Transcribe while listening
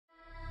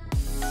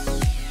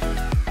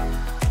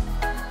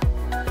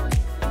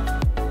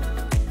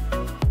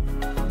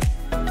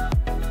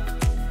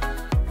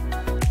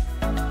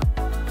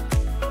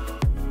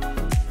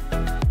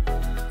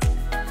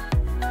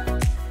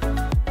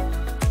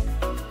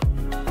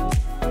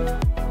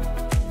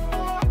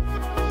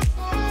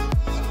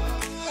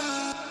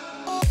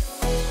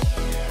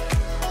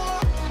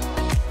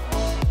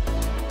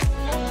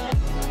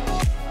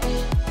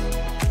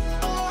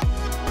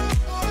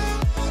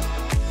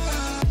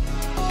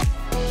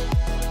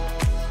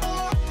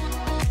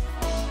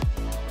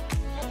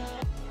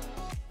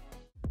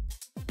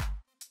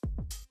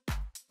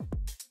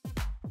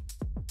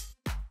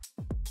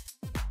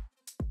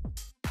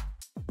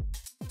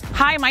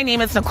Hi, my name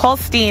is Nicole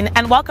Steen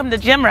and welcome to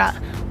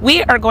GymRa.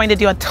 We are going to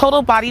do a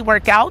total body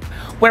workout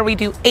where we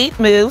do 8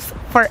 moves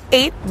for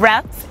 8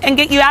 reps and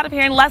get you out of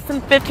here in less than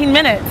 15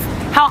 minutes.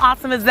 How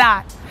awesome is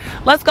that?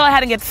 Let's go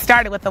ahead and get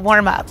started with the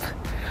warm-up.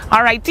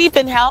 All right, deep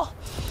inhale.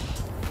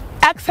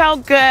 Exhale,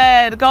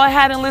 good. Go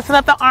ahead and loosen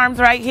up the arms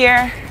right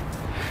here.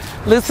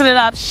 Loosen it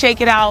up,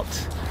 shake it out.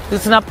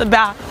 Loosen up the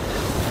back.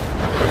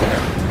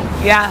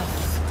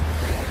 Yes.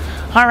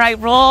 All right,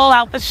 roll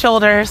out the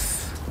shoulders.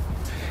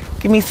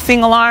 Give me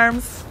single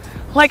arms,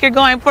 like you're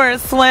going for a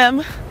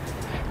swim.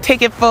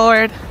 Take it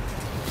forward.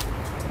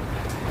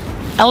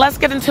 And let's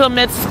get into a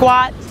mid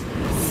squat.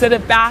 Sit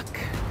it back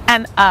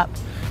and up.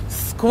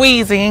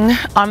 Squeezing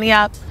on the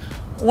up.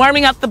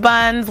 Warming up the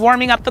buns,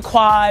 warming up the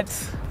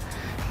quads.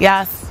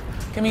 Yes.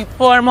 Give me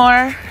 4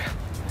 more.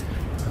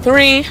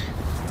 3,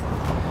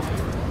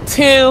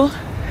 2.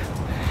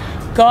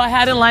 Go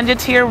ahead and lunge it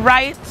to your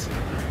right.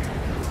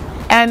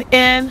 And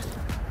in.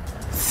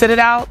 Sit it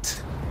out.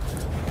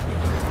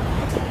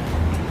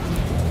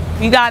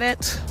 You got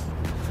it.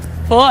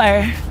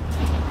 4,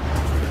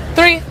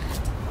 3.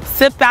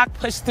 Sit back,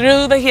 push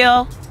through the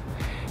heel.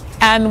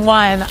 And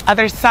 1.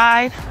 Other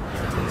side.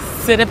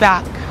 Sit it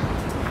back.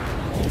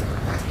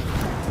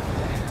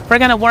 We're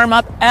gonna warm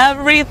up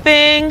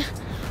everything.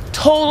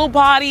 Total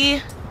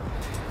body.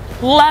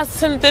 Less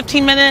than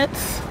 15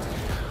 minutes.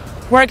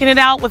 Working it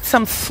out with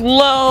some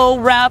slow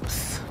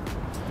reps.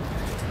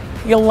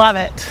 You'll love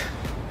it.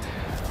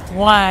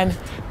 1.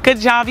 Good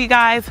job, you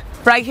guys.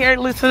 Right here,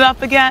 loosen it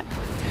up again.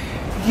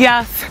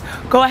 Yes,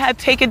 go ahead,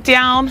 take it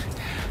down,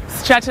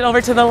 stretch it over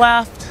to the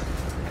left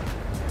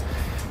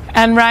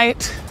and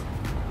right,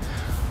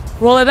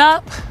 roll it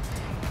up,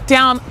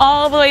 down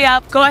all the way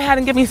up. Go ahead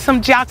and give me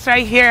some jacks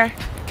right here.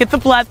 Get the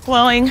blood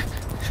flowing.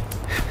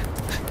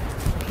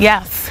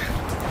 Yes,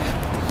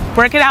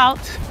 work it out.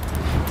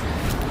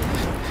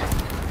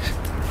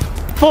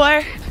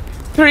 4,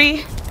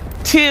 3,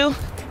 2,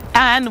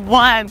 and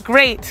 1.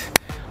 Great.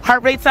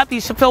 Heart rate's up,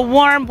 you should feel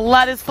warm,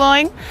 blood is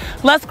flowing.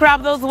 Let's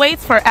grab those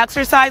weights for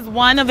exercise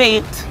 1 of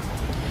 8.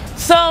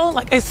 So,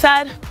 like I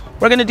said,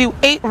 we're gonna do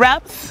 8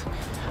 reps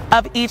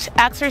of each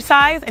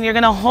exercise and you're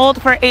gonna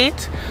hold for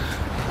 8,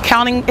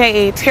 counting to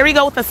 8. Here we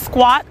go with the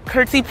squat,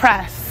 curtsy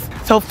press.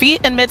 So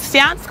feet in mid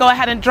stance, go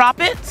ahead and drop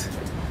it.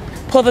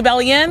 Pull the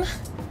belly in,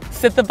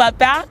 sit the butt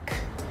back.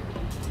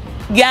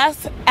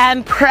 Yes,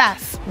 and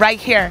press right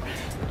here,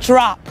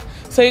 drop.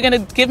 So you're gonna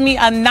give me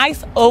a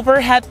nice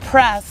overhead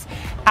press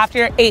after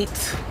your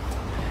 8.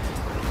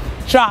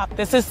 Drop,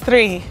 this is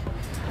 3.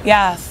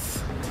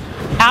 Yes.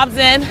 Abs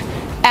in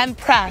and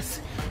press.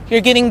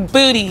 You're getting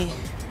booty.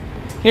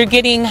 You're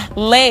getting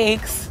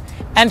legs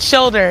and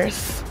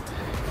shoulders.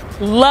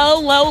 Low,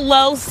 low,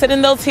 low, sit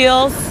in those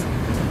heels.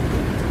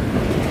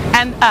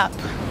 And up,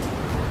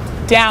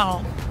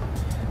 down.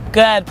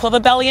 Good, pull the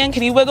belly in.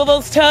 Can you wiggle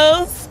those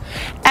toes?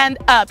 And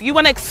up, you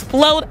wanna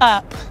explode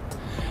up.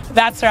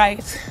 That's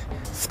right.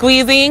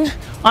 Squeezing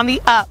on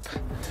the up.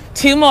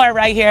 2 more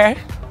right here.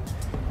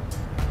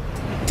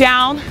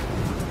 Down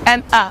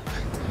and up.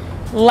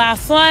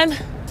 Last one.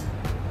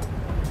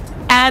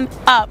 And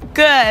up.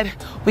 Good.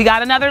 We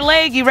got another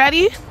leg. You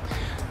ready?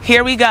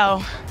 Here we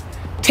go.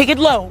 Take it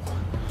low.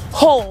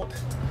 Hold.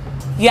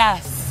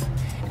 Yes.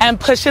 And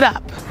push it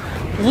up.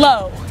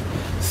 Low.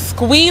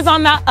 Squeeze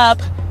on that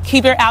up.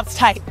 Keep your abs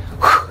tight.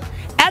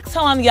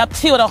 Exhale on the up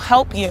too. It'll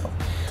help you.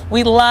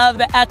 We love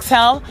the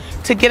exhale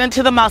to get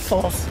into the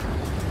muscles.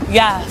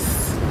 Yes.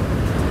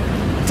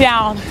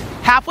 Down,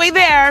 halfway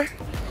there,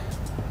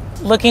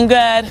 looking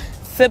good.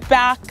 Sit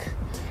back.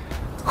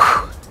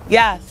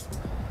 Yes,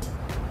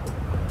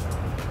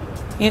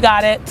 you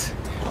got it.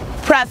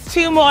 Press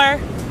 2 more.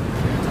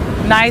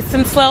 Nice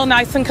and slow,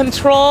 nice and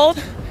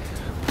controlled.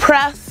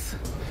 Press.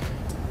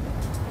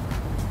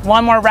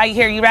 1 more right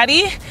here. You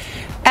ready?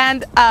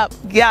 And up.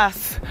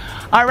 Yes.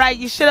 All right,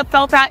 you should have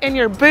felt that in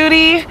your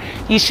booty.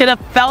 You should have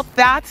felt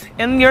that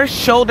in your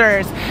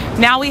shoulders.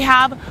 Now we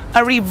have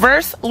a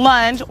reverse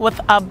lunge with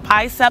a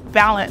bicep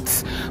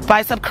balance,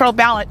 bicep curl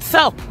balance.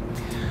 So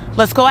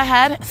let's go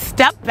ahead,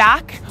 step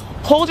back,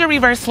 hold your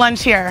reverse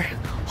lunge here.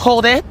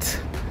 Hold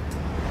it,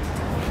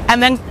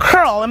 and then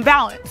curl and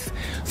balance.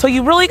 So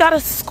you really gotta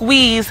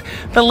squeeze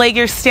the leg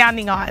you're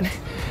standing on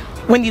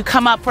when you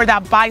come up for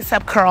that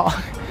bicep curl.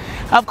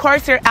 Of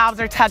course, your abs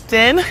are tucked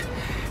in,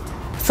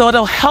 so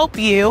it'll help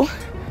you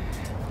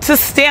to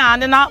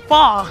stand and not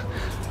fall.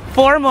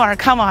 4 more,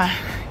 come on.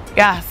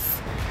 Yes,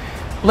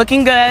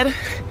 looking good.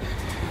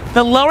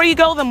 The lower you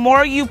go, the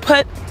more you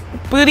put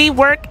booty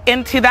work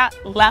into that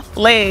left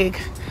leg,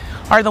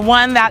 or the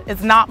one that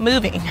is not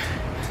moving.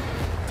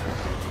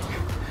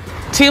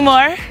 2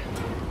 more.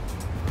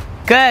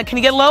 Good, can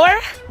you get lower?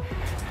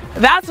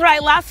 That's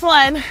right, last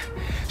one.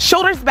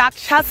 Shoulders back,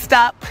 chest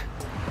up.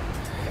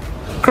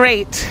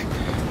 Great.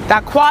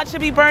 That quad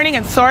should be burning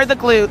and so are the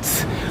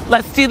glutes.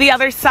 Let's do the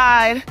other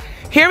side.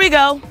 Here we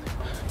go.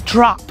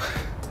 Drop.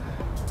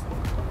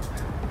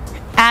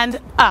 And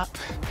up.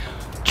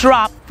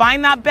 Drop.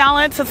 Find that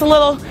balance. It's a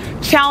little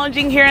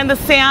challenging here in the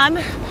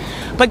sand,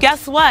 but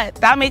guess what?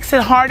 That makes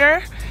it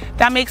harder.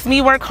 That makes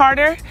me work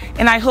harder,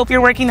 and I hope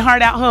you're working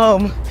hard at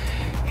home.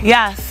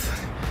 Yes.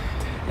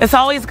 It's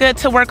always good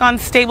to work on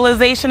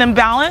stabilization and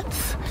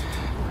balance,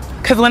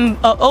 because when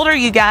older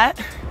you get,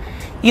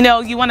 you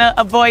know, you want to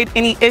avoid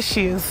any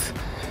issues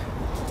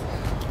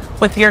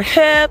with your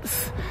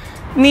hips,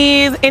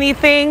 knees,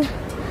 anything.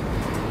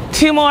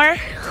 2 more.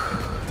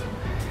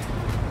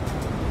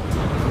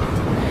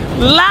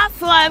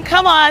 Last one,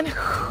 come on.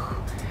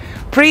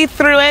 Breathe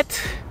through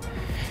it.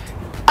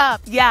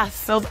 Up,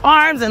 yes, those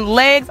arms and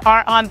legs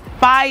are on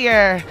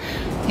fire.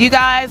 You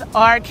guys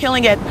are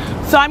killing it.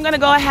 So I'm gonna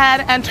go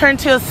ahead and turn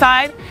to the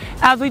side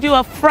as we do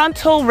a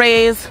frontal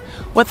raise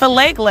with a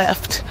leg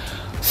lift.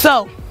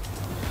 So,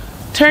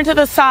 turn to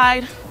the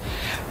side,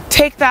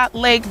 take that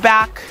leg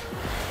back,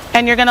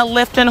 and you're gonna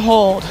lift and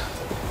hold.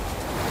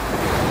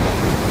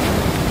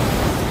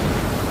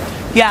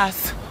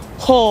 Yes,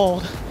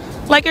 hold.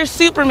 Like you're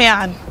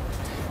Superman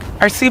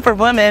or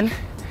Superwoman.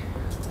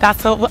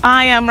 That's what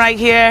I am right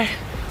here,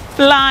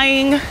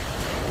 flying.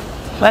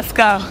 Let's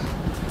go.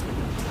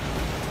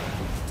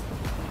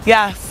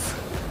 Yes,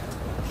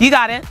 you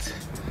got it.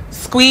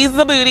 Squeeze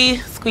the booty,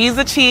 squeeze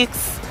the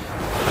cheeks.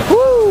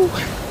 Woo!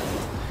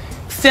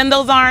 Extend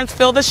those arms,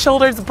 feel the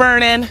shoulders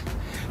burning.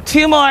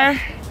 2 more.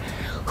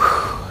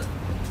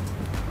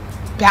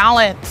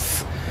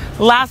 Balance.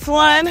 Last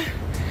one.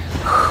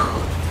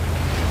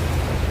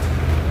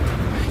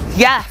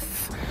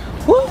 Yes.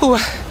 Woo!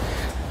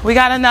 We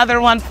got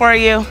another one for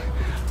you.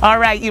 All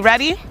right, you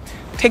ready?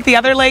 Take the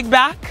other leg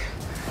back.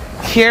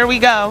 Here we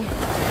go.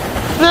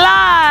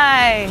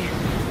 Fly!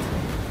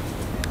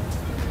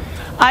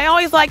 I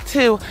always like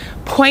to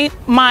point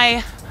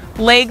my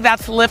leg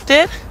that's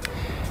lifted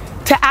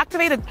to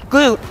activate a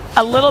glute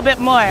a little bit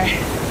more.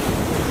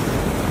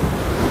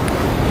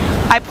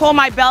 I pull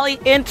my belly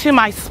into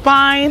my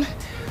spine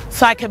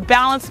so I can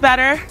balance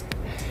better.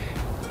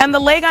 And the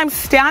leg I'm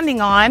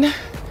standing on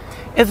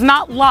is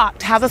not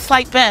locked, has a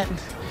slight bend.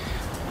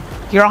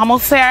 You're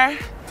almost there.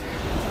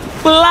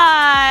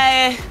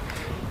 Fly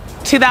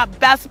to that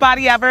best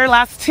body ever.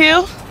 Last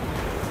 2.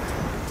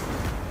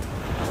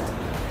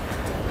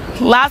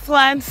 Last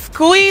one.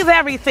 Squeeze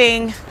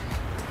everything.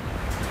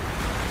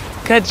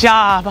 Good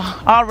job.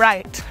 All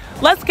right.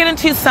 Let's get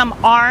into some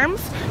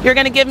arms. You're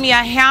going to give me a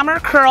hammer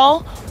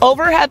curl,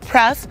 overhead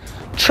press,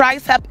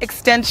 tricep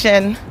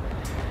extension.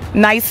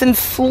 Nice and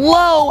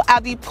slow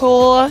as you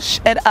push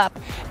it up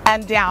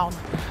and down.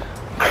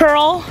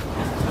 Curl,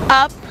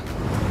 up,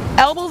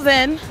 elbows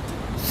in,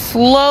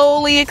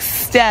 slowly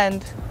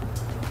extend,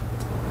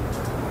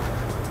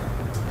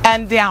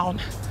 and down,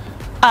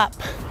 up.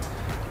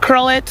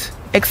 Curl it,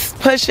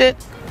 push it,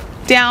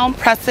 down,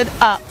 press it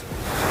up,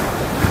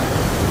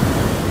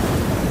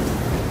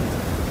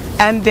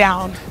 and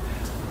down.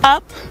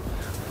 Up,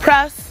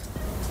 press,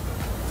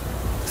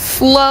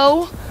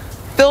 slow,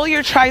 feel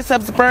your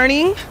triceps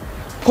burning,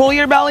 pull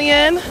your belly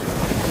in,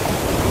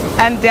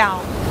 and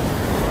down.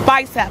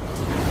 Bicep,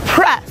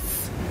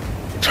 press,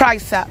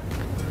 tricep.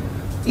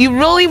 You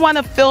really want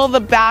to feel the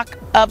back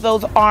of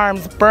those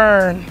arms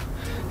burn.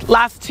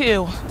 Last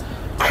 2.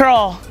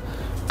 Curl,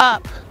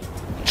 up,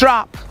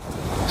 drop,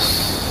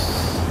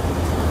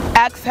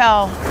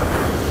 exhale.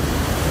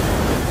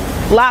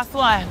 Last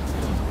one.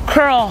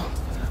 Curl,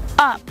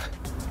 up,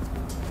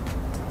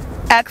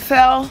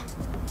 exhale,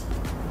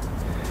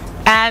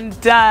 and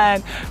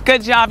done.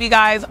 Good job, you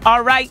guys.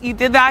 All right, you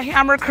did that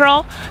hammer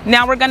curl.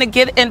 Now we're gonna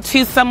get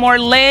into some more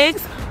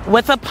legs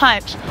with a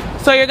punch.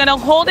 So you're gonna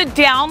hold it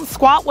down,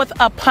 squat with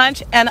a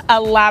punch and a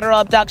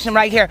lateral abduction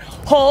right here.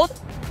 Hold,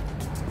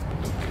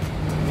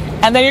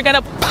 and then you're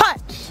gonna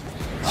punch,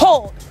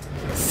 hold,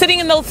 sitting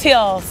in those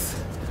heels,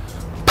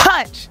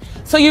 punch.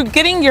 So you're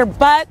getting your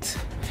butt,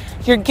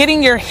 you're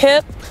getting your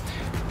hip,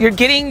 you're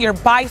getting your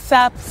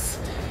biceps,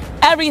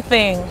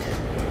 everything.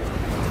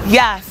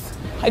 Yes,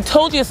 I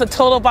told you it's a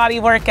total body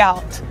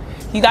workout.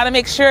 You gotta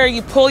make sure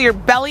you pull your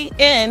belly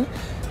in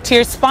to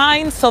your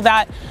spine so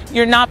that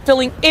you're not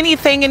feeling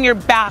anything in your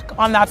back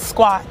on that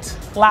squat.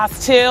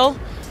 Last 2.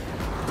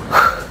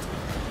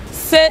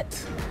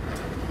 Sit.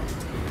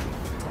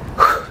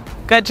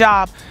 Good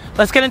job.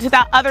 Let's get into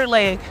that other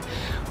leg.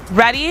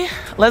 Ready?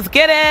 Let's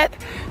get it.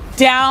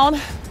 Down.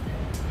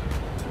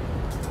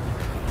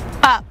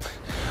 Up.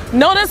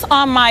 Notice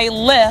on my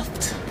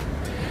lift,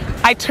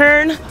 I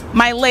turn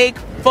my leg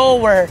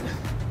forward.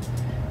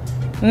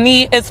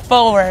 Knee is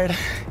forward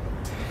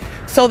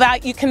so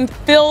that you can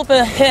feel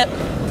the hip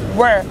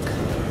work.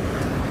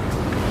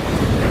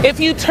 If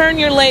you turn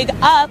your leg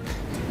up,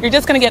 you're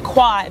just gonna get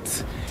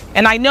quads.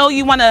 And I know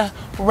you wanna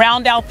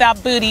round out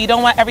that booty. You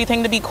don't want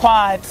everything to be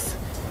quads.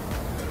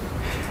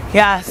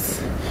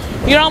 Yes,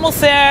 you're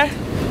almost there.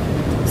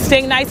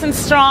 Staying nice and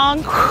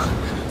strong.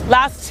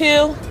 Last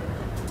 2.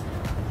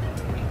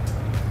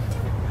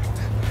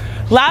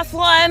 Last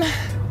one.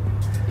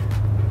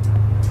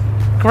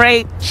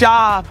 Great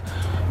job.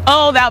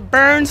 Oh, that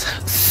burns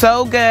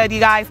so good, you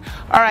guys.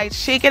 All right,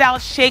 shake it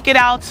out, shake it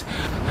out.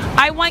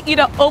 I want you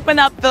to open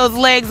up those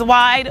legs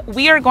wide.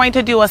 We are going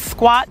to do a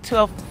squat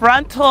to a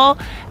frontal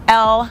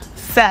L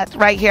set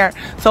right here.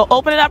 So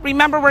open it up.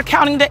 Remember, we're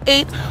counting to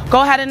 8.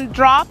 Go ahead and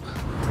drop,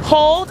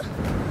 hold,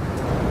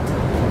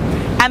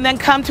 and then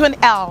come to an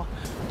L.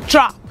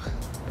 Drop.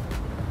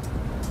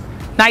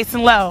 Nice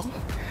and low.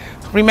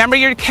 Remember,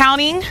 you're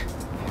counting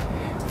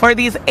for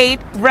these 8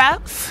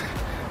 reps,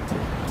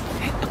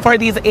 for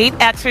these 8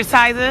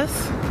 exercises,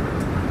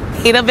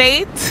 8 of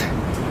 8.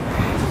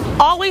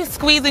 Always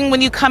squeezing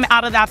when you come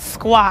out of that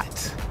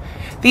squat.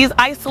 These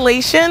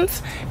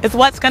isolations is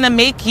what's gonna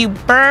make you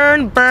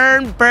burn,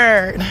 burn,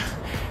 burn.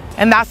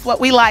 And that's what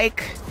we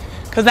like,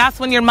 because that's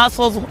when your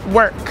muscles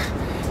work.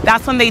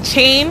 That's when they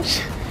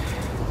change,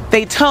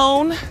 they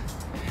tone,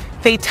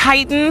 they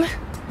tighten.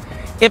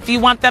 If you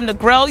want them to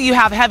grow, you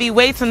have heavy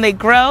weights and they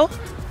grow.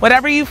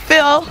 Whatever you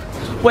feel,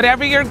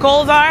 whatever your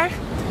goals are,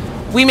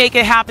 we make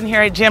it happen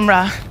here at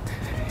GymRa.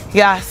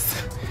 Yes.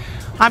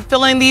 I'm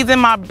feeling these in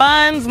my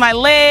buns, my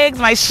legs,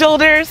 my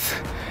shoulders.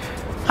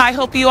 I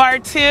hope you are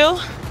too,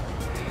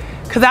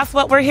 because that's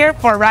what we're here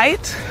for,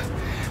 right?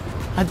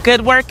 A good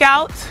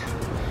workout,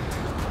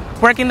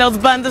 working those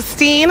buns of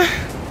steam,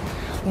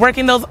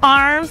 working those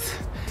arms,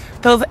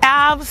 those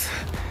abs.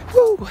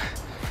 Woo.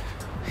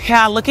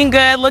 Yeah, looking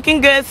good, looking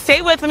good.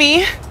 Stay with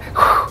me.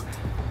 Whew.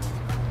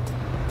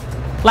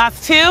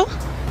 Last 2.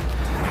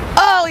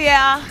 Oh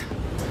yeah.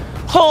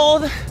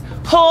 Hold,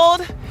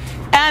 hold,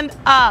 and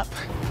up.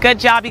 Good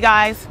job, you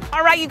guys.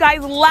 All right, you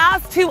guys,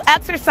 last 2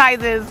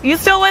 exercises. You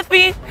still with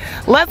me?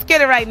 Let's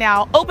get it right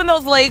now. Open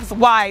those legs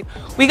wide.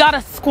 We got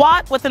a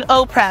squat with an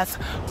O press.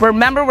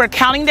 Remember, we're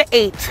counting to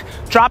 8.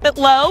 Drop it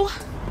low,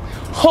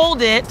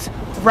 hold it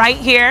right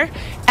here,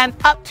 and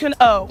up to an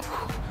O.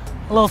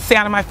 A little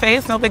sand on my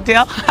face, no big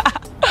deal.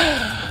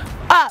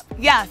 Up,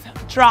 yes,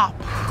 drop.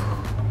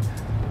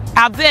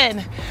 Abs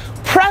in.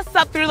 Press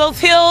up through those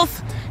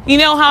heels. You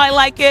know how I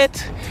like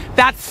it.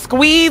 That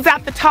squeeze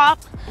at the top.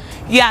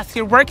 Yes,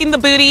 you're working the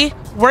booty,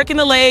 working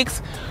the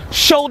legs,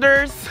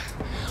 shoulders.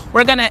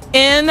 We're gonna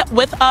end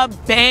with a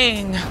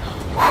bang.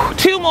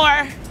 2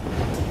 more.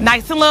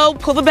 Nice and low,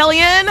 pull the belly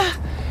in.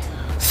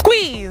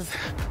 Squeeze.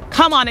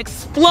 Come on,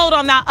 explode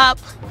on that up.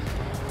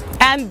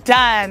 And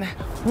done.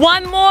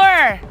 1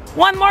 more.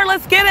 1 more,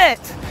 let's get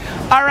it.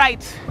 All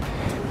right,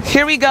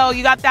 here we go.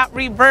 You got that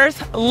reverse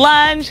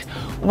lunge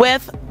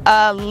with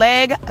a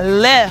leg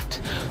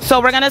lift.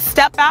 So we're gonna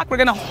step back. We're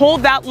gonna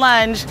hold that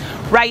lunge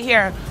right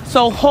here.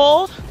 So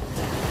hold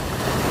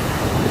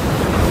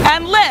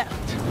and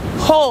lift,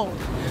 hold.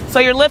 So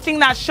you're lifting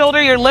that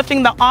shoulder, you're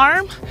lifting the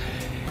arm,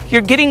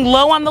 you're getting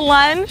low on the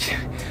lunge,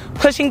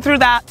 pushing through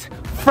that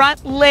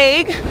front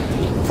leg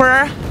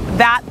for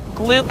that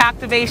glute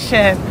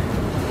activation.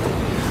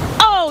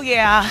 Oh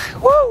yeah,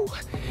 woo.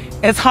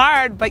 It's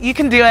hard, but you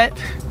can do it.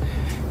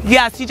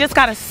 Yes, you just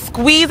gotta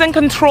squeeze and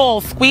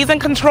control, squeeze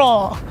and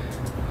control.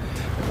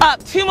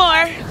 Up, 2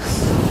 more.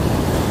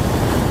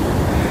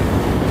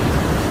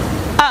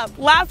 Up,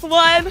 last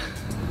one.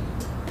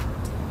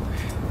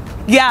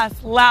 Yes,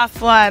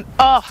 last one.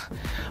 Oh,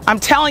 I'm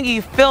telling you,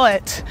 you feel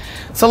it.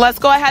 So let's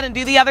go ahead and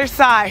do the other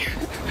side.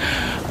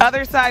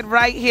 Other side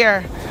right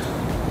here.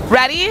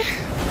 Ready?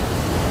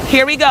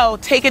 Here we go.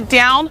 Take it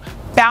down,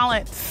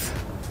 balance.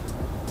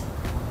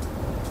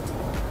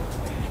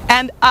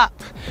 And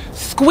up.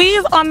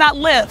 Squeeze on that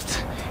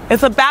lift.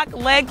 It's a back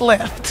leg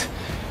lift.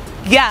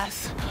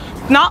 Yes.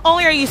 Not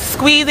only are you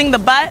squeezing the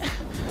butt,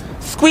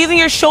 squeezing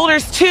your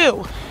shoulders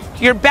too.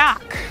 Your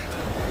back.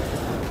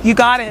 You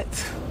got it.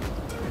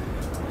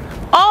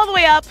 All the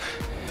way up.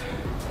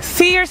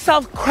 See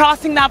yourself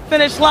crossing that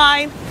finish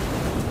line,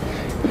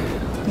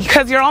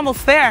 because you're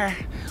almost there.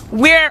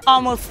 We're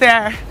almost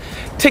there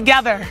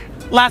together.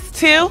 Last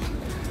 2.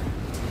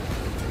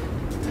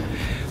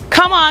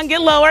 Come on,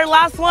 get lower.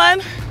 Last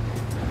one.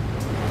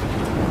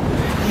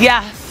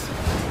 Yes,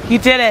 you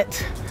did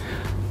it.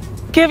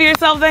 Give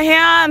yourselves a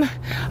hand.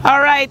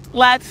 All right,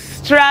 let's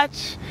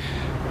stretch.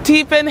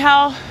 Deep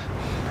inhale.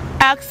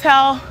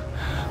 Exhale.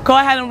 Go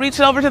ahead and reach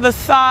it over to the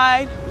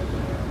side.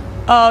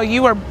 Oh,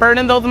 you are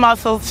burning those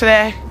muscles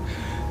today.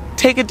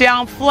 Take it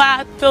down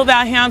flat. Feel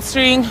that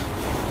hamstring.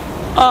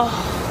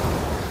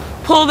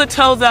 Oh, pull the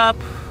toes up.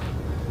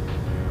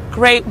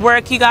 Great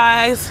work, you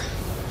guys.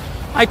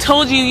 I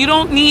told you, you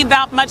don't need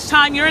that much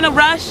time. You're in a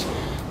rush.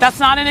 That's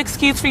not an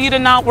excuse for you to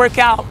not work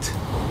out.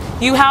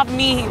 You have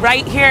me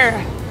right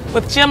here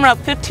with GymRa,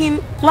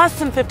 less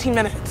than 15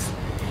 minutes.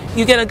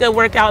 You get a good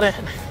workout in.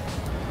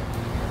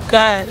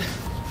 Good.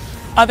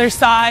 Other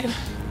side.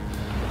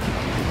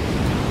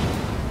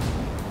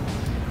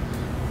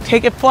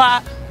 Take it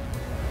flat,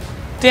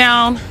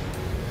 down.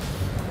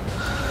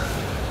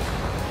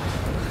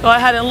 Go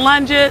ahead and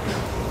lunge it.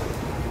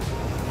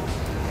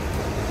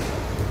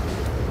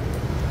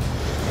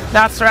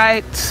 That's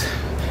right.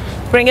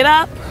 Bring it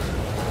up,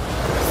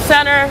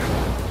 center,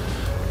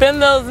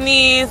 bend those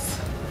knees,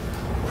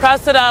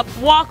 press it up,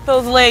 walk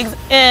those legs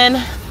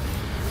in.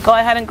 Go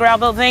ahead and grab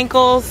those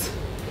ankles,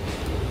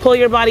 pull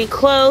your body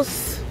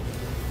close,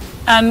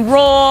 and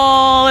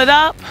roll it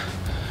up,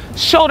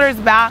 shoulders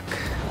back.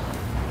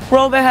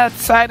 Roll the head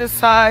side to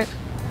side.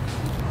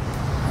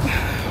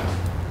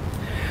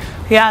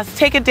 Yes,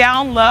 take it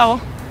down low.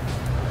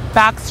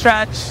 Back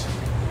stretch.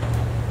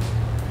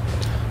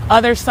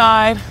 Other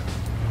side.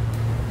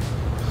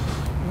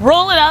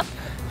 Roll it up.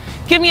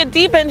 Give me a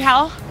deep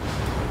inhale.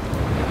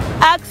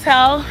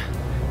 Exhale.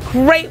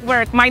 Great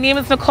work. My name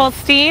is Nicole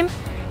Steen,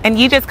 and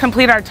you just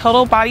complete our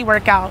total body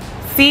workout.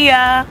 See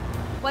ya.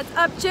 What's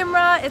up,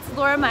 GymRa? It's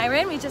Laura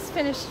Myron. We just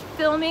finished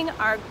filming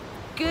our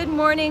good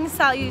morning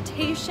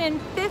salutation,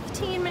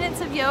 15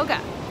 minutes of yoga.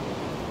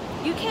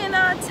 You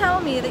cannot tell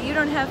me that you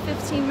don't have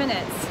 15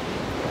 minutes.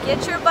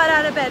 Get your butt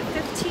out of bed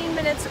 15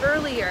 minutes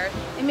earlier.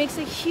 It makes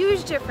a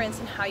huge difference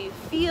in how you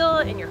feel,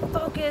 in your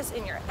focus,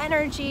 in your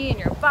energy, in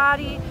your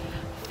body.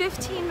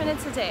 15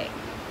 minutes a day.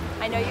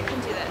 I know you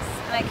can do this,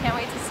 and I can't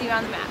wait to see you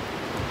on the mat.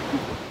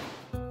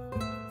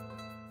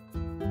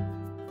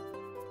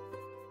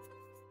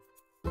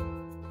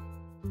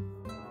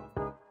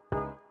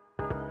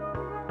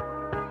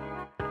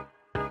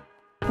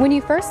 When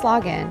you first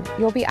log in,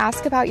 you'll be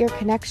asked about your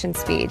connection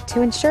speed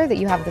to ensure that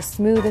you have the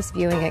smoothest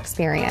viewing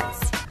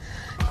experience.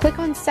 Click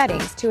on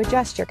Settings to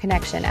adjust your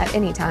connection at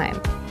any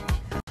time.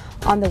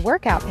 On the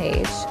workout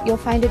page, you'll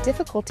find a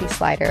difficulty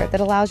slider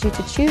that allows you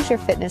to choose your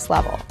fitness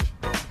level.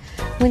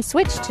 When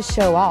switched to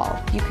Show All,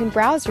 you can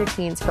browse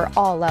routines for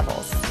all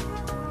levels.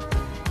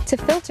 To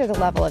filter the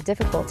level of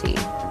difficulty,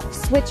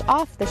 switch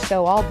off the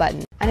Show All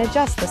button and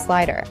adjust the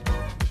slider.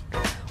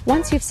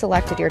 Once you've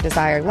selected your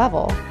desired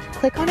level,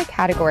 click on a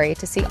category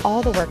to see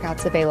all the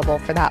workouts available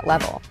for that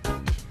level.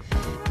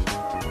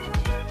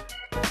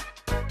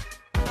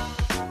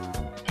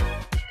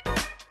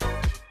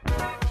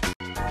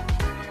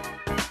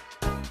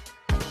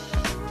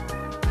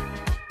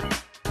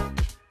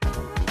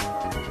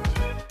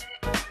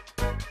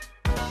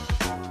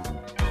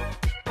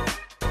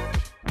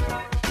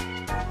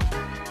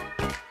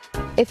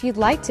 If you'd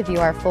like to view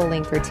our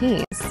full-length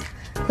routines,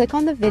 click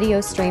on the Video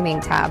Streaming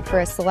tab for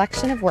a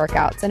selection of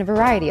workouts in a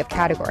variety of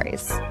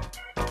categories.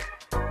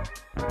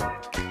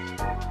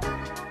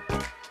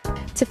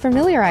 To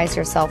familiarize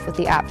yourself with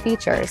the app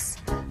features,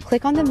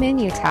 click on the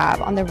Menu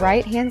tab on the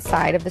right-hand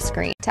side of the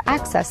screen to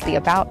access the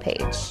About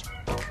page.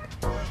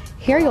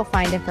 Here you'll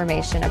find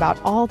information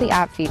about all the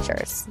app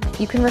features.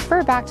 You can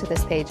refer back to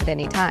this page at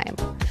any time,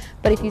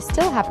 but if you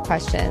still have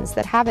questions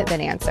that haven't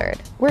been answered,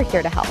 we're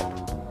here to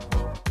help.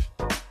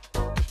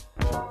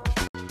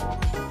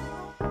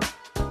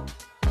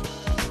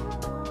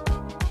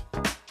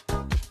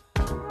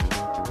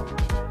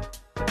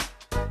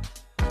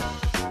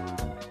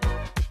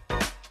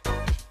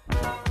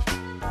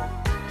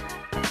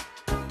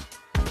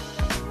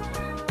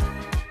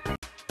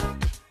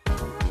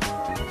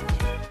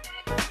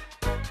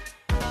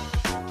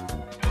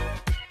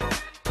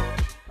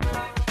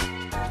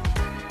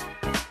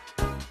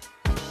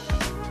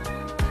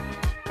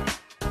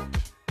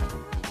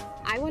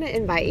 I want to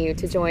invite you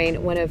to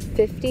join one of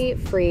 50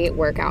 free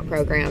workout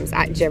programs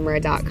at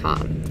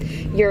GymRa.com.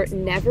 You're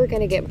never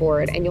going to get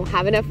bored, and you'll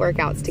have enough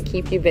workouts to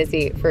keep you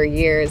busy for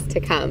years to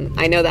come.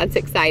 I know that's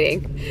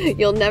exciting.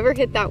 You'll never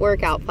hit that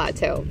workout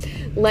plateau.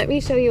 Let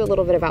me show you a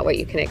little bit about what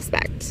you can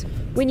expect.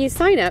 When you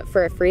sign up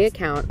for a free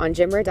account on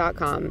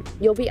GymRa.com,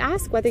 you'll be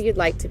asked whether you'd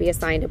like to be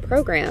assigned a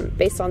program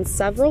based on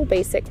several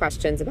basic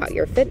questions about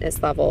your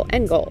fitness level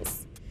and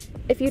goals.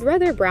 If you'd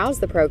rather browse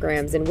the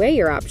programs and weigh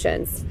your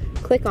options,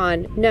 click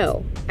on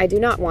No, I do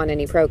not want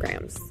any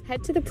programs.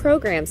 Head to the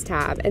Programs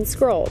tab and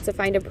scroll to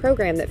find a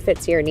program that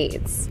fits your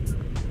needs.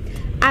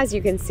 As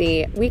you can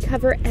see, we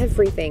cover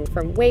everything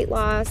from weight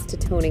loss to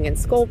toning and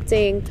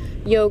sculpting,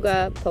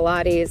 yoga,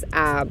 Pilates,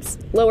 abs,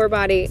 lower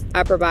body,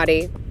 upper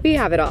body, we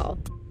have it all.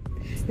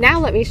 Now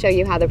let me show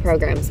you how the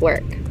programs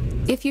work.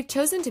 If you've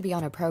chosen to be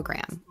on a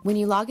program, when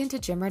you log into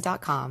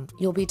GymRa.com,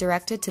 you'll be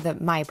directed to the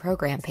My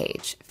Program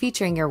page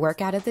featuring your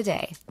workout of the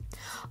day.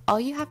 All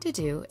you have to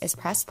do is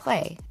press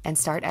play and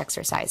start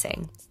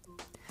exercising.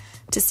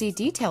 To see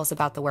details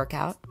about the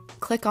workout,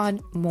 click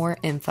on More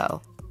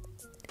Info.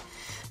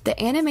 The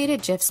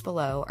animated GIFs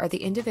below are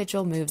the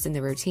individual moves in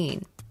the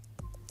routine.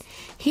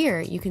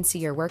 Here you can see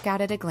your workout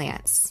at a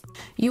glance.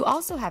 You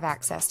also have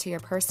access to your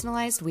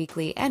personalized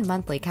weekly and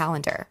monthly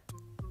calendar.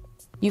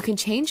 You can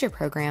change your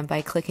program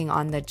by clicking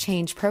on the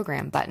Change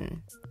Program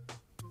button.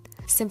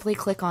 Simply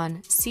click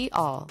on See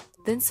All,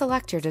 then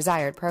select your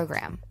desired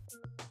program.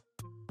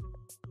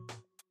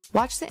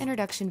 Watch the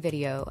introduction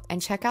video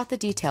and check out the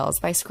details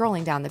by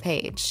scrolling down the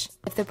page.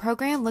 If the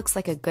program looks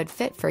like a good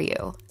fit for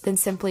you, then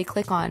simply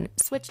click on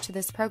Switch to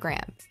this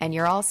program and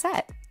you're all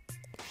set.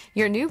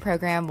 Your new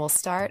program will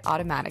start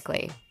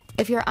automatically.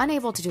 If you're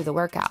unable to do the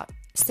workout,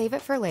 save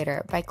it for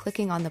later by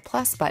clicking on the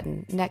plus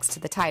button next to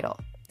the title.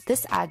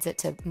 This adds it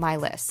to my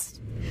list.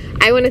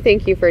 I want to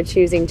thank you for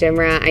choosing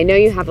GymRa. I know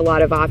you have a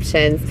lot of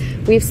options.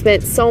 We've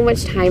spent so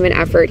much time and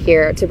effort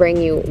here to bring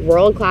you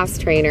world-class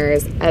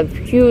trainers, a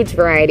huge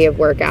variety of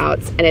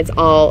workouts, and it's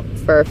all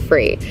for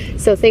free.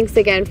 So thanks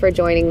again for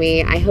joining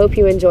me. I hope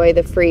you enjoy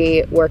the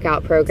free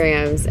workout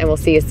programs, and we'll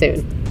see you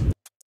soon.